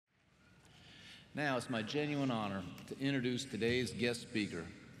Now it's my genuine honor to introduce today's guest speaker,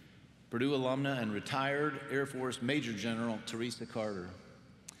 Purdue alumna and retired Air Force Major General Theresa Carter.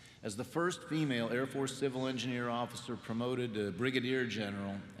 As the first female Air Force civil engineer officer promoted to brigadier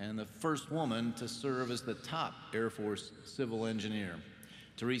general and the first woman to serve as the top Air Force civil engineer,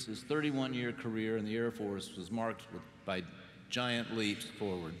 Theresa's 31-year career in the Air Force was marked by giant leaps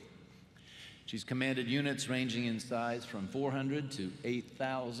forward. She's commanded units ranging in size from 400 to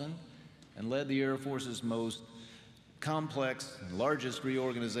 8,000 and led the Air Force's most complex and largest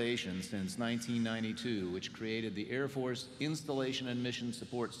reorganization since 1992, which created the Air Force Installation and Mission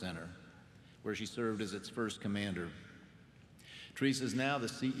Support Center, where she served as its first commander. Theresa is now the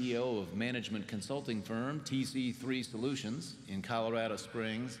CEO of management consulting firm TC3 Solutions in Colorado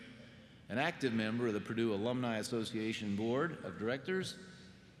Springs, an active member of the Purdue Alumni Association Board of Directors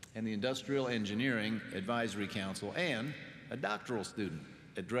and the Industrial Engineering Advisory Council, and a doctoral student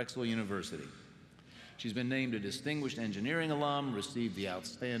at Drexel University. She's been named a Distinguished Engineering Alum, received the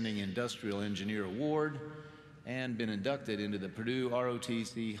Outstanding Industrial Engineer Award, and been inducted into the Purdue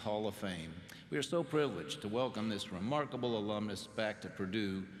ROTC Hall of Fame. We are so privileged to welcome this remarkable alumnus back to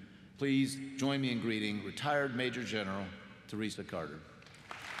Purdue. Please join me in greeting retired Major General Theresa Carter.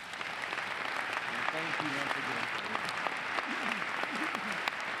 And thank you once again.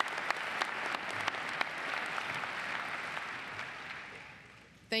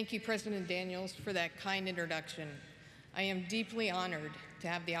 Thank you, President Daniels, for that kind introduction. I am deeply honored to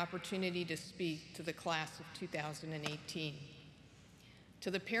have the opportunity to speak to the class of 2018. To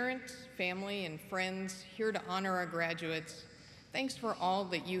the parents, family, and friends here to honor our graduates, thanks for all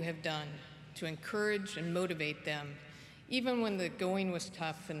that you have done to encourage and motivate them, even when the going was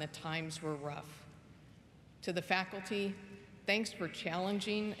tough and the times were rough. To the faculty, thanks for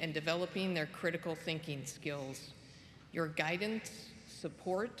challenging and developing their critical thinking skills. Your guidance,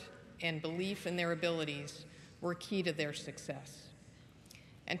 support, and belief in their abilities were key to their success.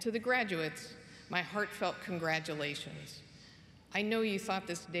 And to the graduates, my heartfelt congratulations. I know you thought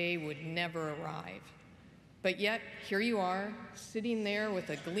this day would never arrive, but yet here you are, sitting there with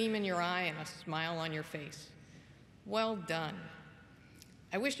a gleam in your eye and a smile on your face. Well done.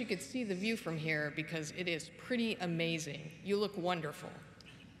 I wish you could see the view from here because it is pretty amazing. You look wonderful.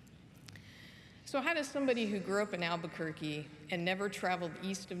 So how does somebody who grew up in Albuquerque and never traveled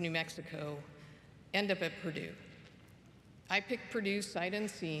east of New Mexico end up at Purdue? I picked Purdue sight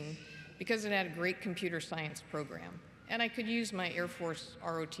unseen because it had a great computer science program, and I could use my Air Force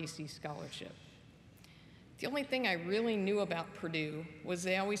ROTC scholarship. The only thing I really knew about Purdue was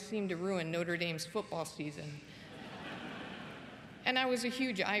they always seemed to ruin Notre Dame's football season, and I was a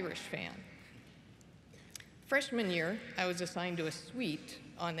huge Irish fan. Freshman year, I was assigned to a suite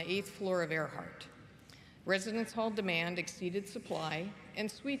on the 8th floor of Earhart. Residence hall demand exceeded supply, and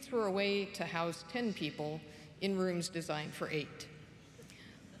suites were a way to house 10 people in rooms designed for 8.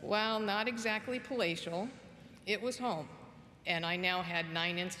 While not exactly palatial, it was home, and I now had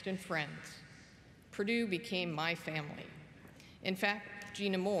 9 instant friends. Purdue became my family. In fact,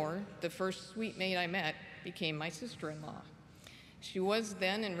 Gina Moore, the first suite mate I met, became my sister-in-law. She was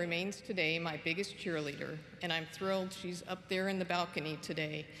then and remains today my biggest cheerleader, and I'm thrilled she's up there in the balcony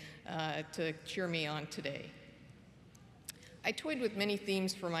today to cheer me on today. I toyed with many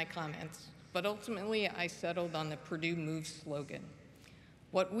themes for my comments, but ultimately I settled on the Purdue Moves slogan.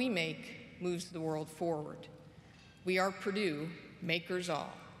 What we make moves the world forward. We are Purdue, makers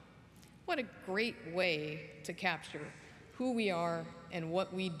all. What a great way to capture who we are and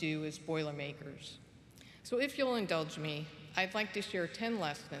what we do as Boilermakers. So if you'll indulge me, I'd like to share 10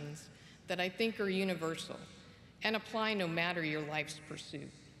 lessons that I think are universal and apply no matter your life's pursuit.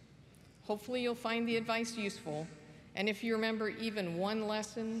 Hopefully you'll find the advice useful, and if you remember even one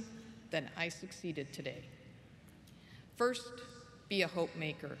lesson, then I succeeded today. First, be a hope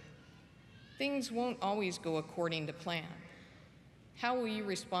maker. Things won't always go according to plan. How will you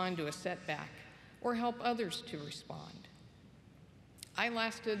respond to a setback or help others to respond? I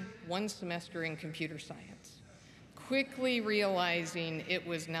lasted 1 semester in computer science, quickly realizing it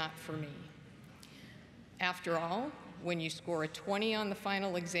was not for me. After all, when you score a 20 on the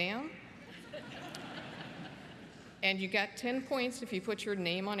final exam, and you got 10 points if you put your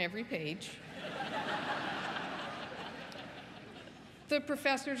name on every page, the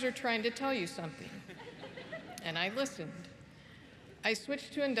professors are trying to tell you something, and I listened. I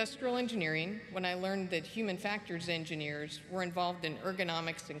switched to industrial engineering when I learned that human factors engineers were involved in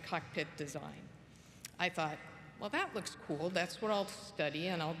ergonomics and cockpit design. I thought, well, that looks cool. That's what I'll study,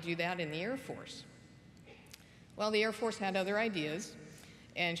 and I'll do that in the Air Force. Well, the Air Force had other ideas,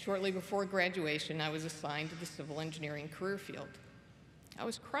 and shortly before graduation, I was assigned to the civil engineering career field. I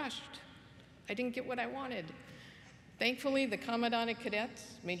was crushed. I didn't get what I wanted. Thankfully, the Commandant of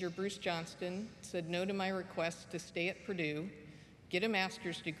Cadets, Major Bruce Johnston, said no to my request to stay at Purdue, get a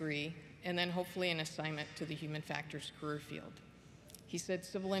master's degree, and then hopefully an assignment to the human factors career field. He said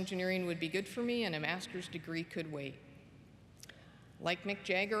civil engineering would be good for me and a master's degree could wait. Like Mick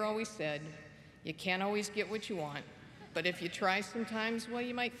Jagger always said, you can't always get what you want, but if you try sometimes, well,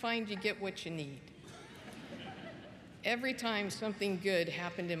 you might find you get what you need. Every time something good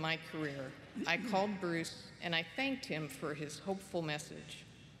happened in my career, I called Bruce and I thanked him for his hopeful message.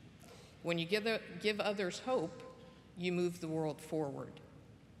 When you give others hope, you move the world forward.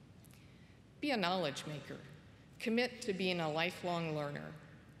 Be a knowledge maker. Commit to being a lifelong learner.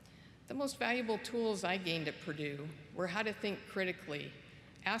 The most valuable tools I gained at Purdue were how to think critically,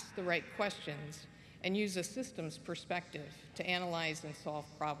 ask the right questions, and use a systems perspective to analyze and solve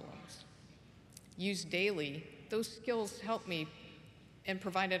problems. Used daily, those skills helped me and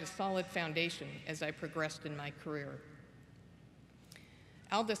provided a solid foundation as I progressed in my career.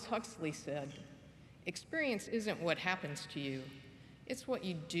 Aldous Huxley said, "Experience isn't what happens to you, it's what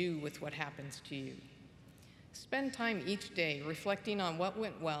you do with what happens to you." Spend time each day reflecting on what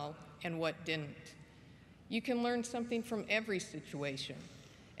went well and what didn't. You can learn something from every situation,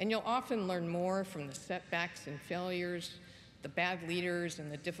 and you'll often learn more from the setbacks and failures, the bad leaders,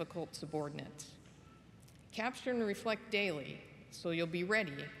 and the difficult subordinates. Capture and reflect daily, so you'll be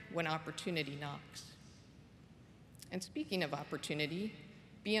ready when opportunity knocks. And speaking of opportunity,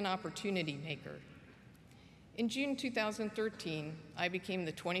 be an opportunity maker. In June 2013, I became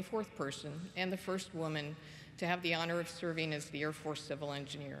the 24th person and the first woman to have the honor of serving as the Air Force Civil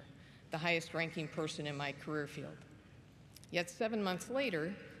Engineer, the highest ranking person in my career field. Yet 7 months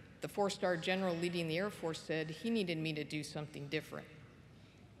later, the 4-star general leading the Air Force said he needed me to do something different.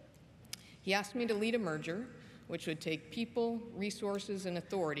 He asked me to lead a merger, which would take people, resources, and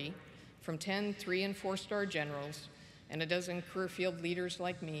authority from 10 3- and 4-star generals and a dozen career field leaders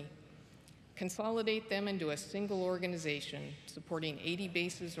like me, consolidate them into a single organization supporting 80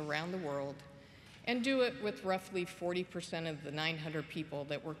 bases around the world, and do it with roughly 40% of the 900 people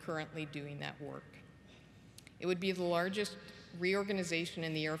that were currently doing that work. It would be the largest reorganization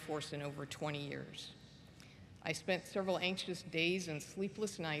in the Air Force in over 20 years. I spent several anxious days and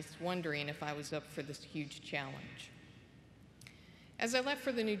sleepless nights wondering if I was up for this huge challenge. As I left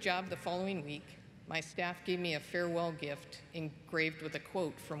for the new job the following week, my staff gave me a farewell gift engraved with a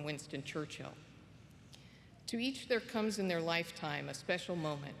quote from Winston Churchill. "To each there comes in their lifetime a special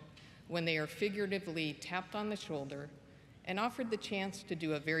moment when they are figuratively tapped on the shoulder and offered the chance to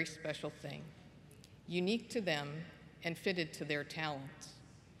do a very special thing, unique to them and fitted to their talents.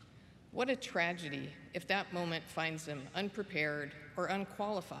 What a tragedy if that moment finds them unprepared or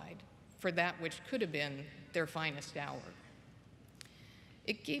unqualified for that which could have been their finest hour."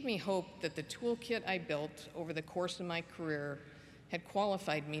 It gave me hope that the toolkit I built over the course of my career had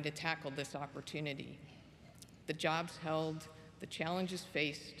qualified me to tackle this opportunity. The jobs held, the challenges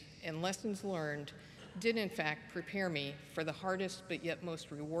faced, and lessons learned did in fact prepare me for the hardest but yet most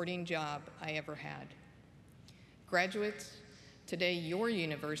rewarding job I ever had. Graduates, today your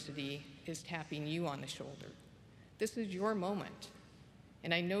university is tapping you on the shoulder. This is your moment,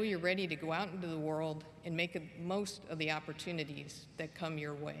 and I know you're ready to go out into the world and make the most of the opportunities that come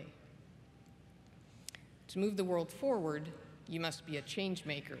your way. To move the world forward, you must be a change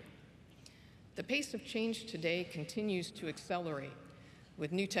maker. The pace of change today continues to accelerate,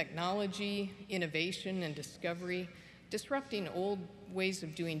 with new technology, innovation, and discovery disrupting old ways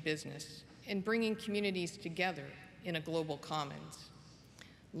of doing business and bringing communities together in a global commons.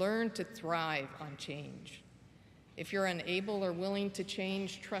 Learn to thrive on change. If you're unable or willing to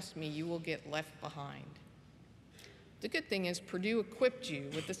change, trust me, you will get left behind. The good thing is Purdue equipped you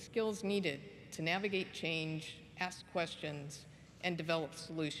with the skills needed to navigate change, ask questions, and develop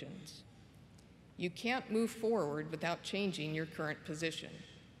solutions. You can't move forward without changing your current position.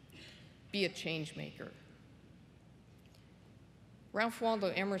 Be a change maker. Ralph Waldo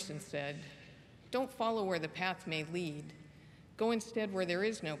Emerson said, "Don't follow where the path may lead. Go instead where there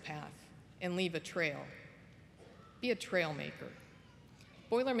is no path and leave a trail." Be a trail maker.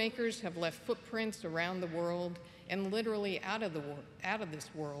 Boilermakers have left footprints around the world and literally out of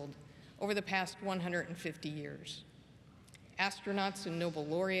this world over the past 150 years. Astronauts and Nobel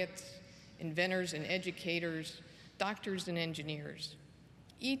laureates, inventors and educators, doctors and engineers.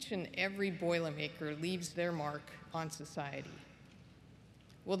 Each and every Boilermaker leaves their mark on society.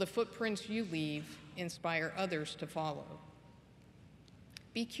 Will the footprints you leave inspire others to follow?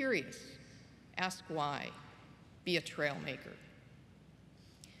 Be curious. Ask why. Be a trail maker.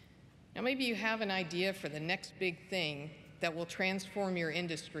 Now maybe you have an idea for the next big thing that will transform your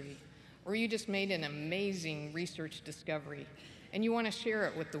industry, or you just made an amazing research discovery and you want to share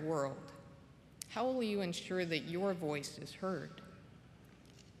it with the world. How will you ensure that your voice is heard?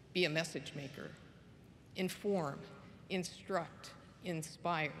 Be a message maker. Inform, instruct,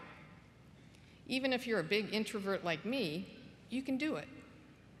 inspire. Even if you're a big introvert like me, you can do it.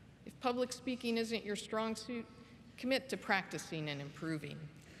 If public speaking isn't your strong suit, commit to practicing and improving.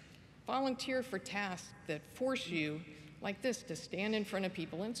 Volunteer for tasks that force you, like this, to stand in front of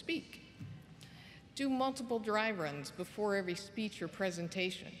people and speak. Do multiple dry runs before every speech or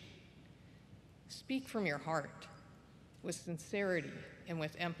presentation. Speak from your heart, with sincerity and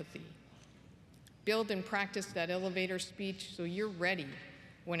with empathy. Build and practice that elevator speech so you're ready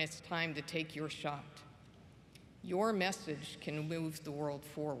when it's time to take your shot. Your message can move the world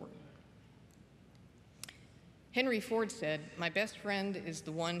forward. Henry Ford said, "My best friend is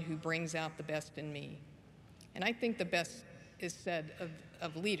the one who brings out the best in me." And I think the best is said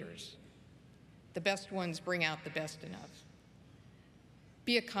of leaders. The best ones bring out the best in us.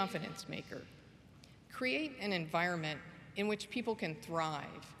 Be a confidence maker. Create an environment in which people can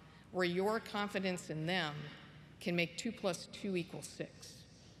thrive, where your confidence in them can make 2 + 2 = 6.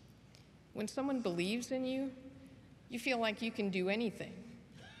 When someone believes in you, you feel like you can do anything.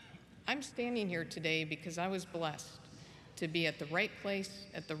 I'm standing here today because I was blessed to be at the right place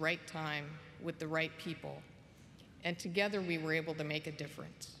at the right time with the right people, and together we were able to make a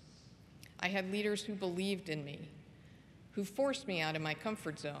difference. I had leaders who believed in me, who forced me out of my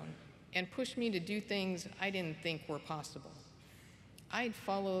comfort zone and pushed me to do things I didn't think were possible. I'd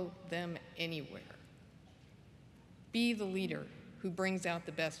follow them anywhere. Be the leader who brings out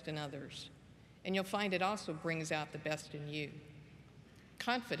the best in others, and you'll find it also brings out the best in you.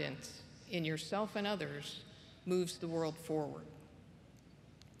 Confidence in yourself and others moves the world forward.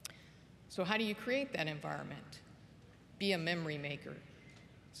 So how do you create that environment? Be a memory maker.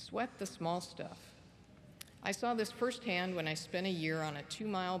 Sweat the small stuff. I saw this firsthand when I spent a year on a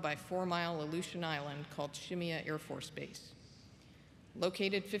 2-mile by 4-mile Aleutian island called Shemya Air Force Base.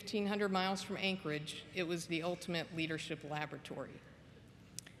 Located 1,500 miles from Anchorage, it was the ultimate leadership laboratory.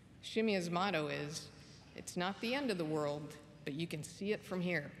 Shemya's motto is, "It's not the end of the world, but you can see it from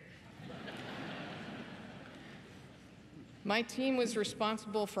here." My team was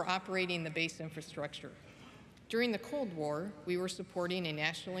responsible for operating the base infrastructure. During the Cold War, we were supporting a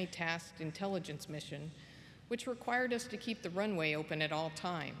nationally tasked intelligence mission, which required us to keep the runway open at all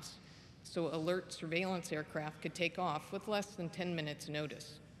times, so alert surveillance aircraft could take off with less than 10 minutes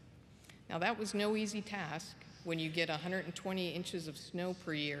notice. Now that was no easy task when you get 120 inches of snow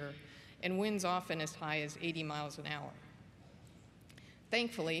per year and winds often as high as 80 miles an hour.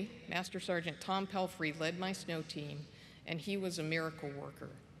 Thankfully, Master Sergeant Tom Pelfrey led my snow team, and he was a miracle worker.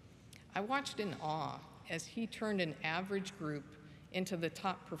 I watched in awe as he turned an average group into the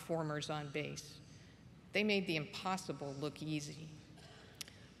top performers on base. They made the impossible look easy.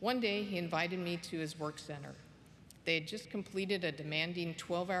 One day, he invited me to his work center. They had just completed a demanding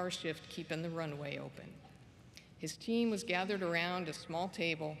 12-hour shift keeping the runway open. His team was gathered around a small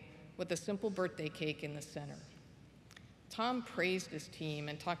table with a simple birthday cake in the center. Tom praised his team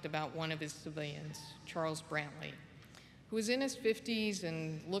and talked about one of his civilians, Charles Brantley, who was in his 50s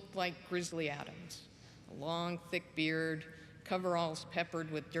and looked like Grizzly Adams. A long, thick beard, coveralls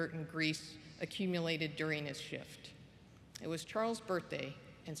peppered with dirt and grease accumulated during his shift. It was Charles' birthday,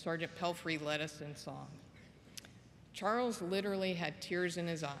 and Sergeant Pelfrey led us in song. Charles literally had tears in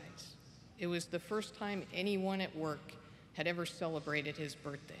his eyes. It was the first time anyone at work had ever celebrated his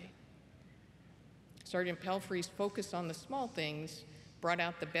birthday. Sergeant Pelfrey's focus on the small things brought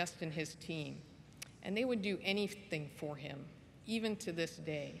out the best in his team, and they would do anything for him, even to this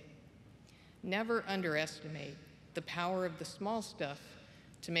day. Never underestimate the power of the small stuff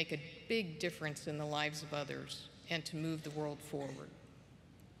to make a big difference in the lives of others and to move the world forward.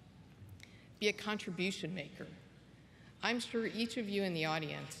 Be a contribution maker. I'm sure each of you in the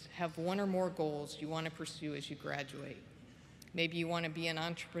audience have one or more goals you want to pursue as you graduate. Maybe you want to be an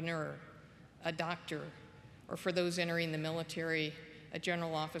entrepreneur, a doctor, or for those entering the military, a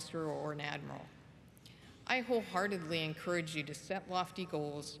general officer or an admiral. I wholeheartedly encourage you to set lofty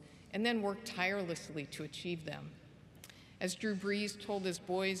goals and then work tirelessly to achieve them. As Drew Brees told his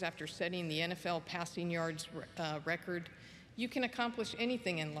boys after setting the NFL passing yards record, you can accomplish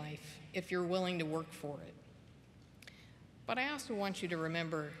anything in life if you're willing to work for it. But I also want you to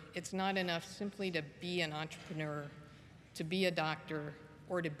remember it's not enough simply to be an entrepreneur, to be a doctor,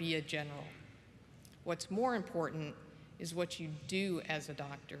 or to be a general. What's more important is what you do as a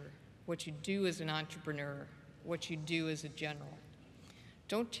doctor, what you do as an entrepreneur, what you do as a general.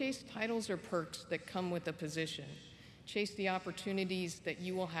 Don't chase titles or perks that come with a position. Chase the opportunities that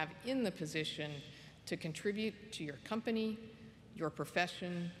you will have in the position to contribute to your company, your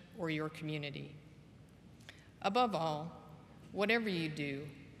profession, or your community. Above all, whatever you do,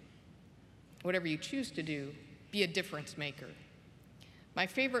 whatever you choose to do, be a difference maker. My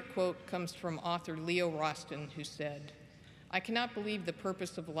favorite quote comes from author Leo Roston, who said, "I cannot believe the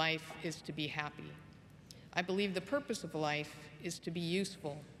purpose of life is to be happy. I believe the purpose of life is to be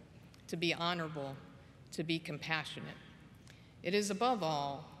useful, to be honorable, to be compassionate. It is above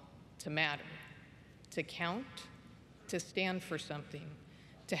all to matter, to count, to stand for something,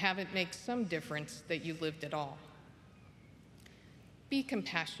 to have it make some difference that you lived at all. Be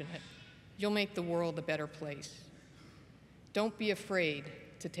compassionate. You'll make the world a better place. Don't be afraid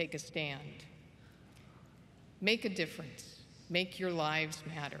to take a stand. Make a difference. Make your lives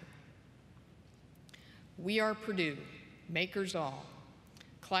matter." We are Purdue, makers all.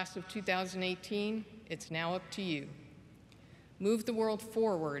 Class of 2018, it's now up to you. Move the world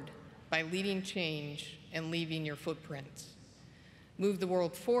forward by leading change and leaving your footprints. Move the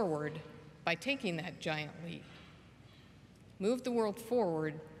world forward by taking that giant leap. Move the world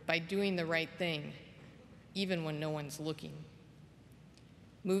forward by doing the right thing, even when no one's looking.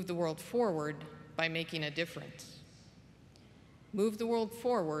 Move the world forward by making a difference. Move the world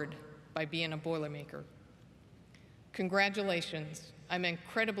forward by being a Boilermaker. Congratulations. I'm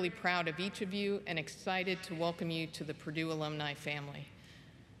incredibly proud of each of you and excited to welcome you to the Purdue alumni family.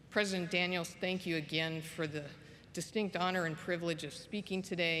 President Daniels, thank you again for the distinct honor and privilege of speaking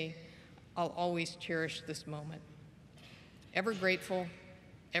today. I'll always cherish this moment. Ever grateful,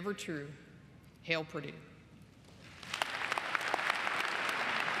 ever true. Hail Purdue.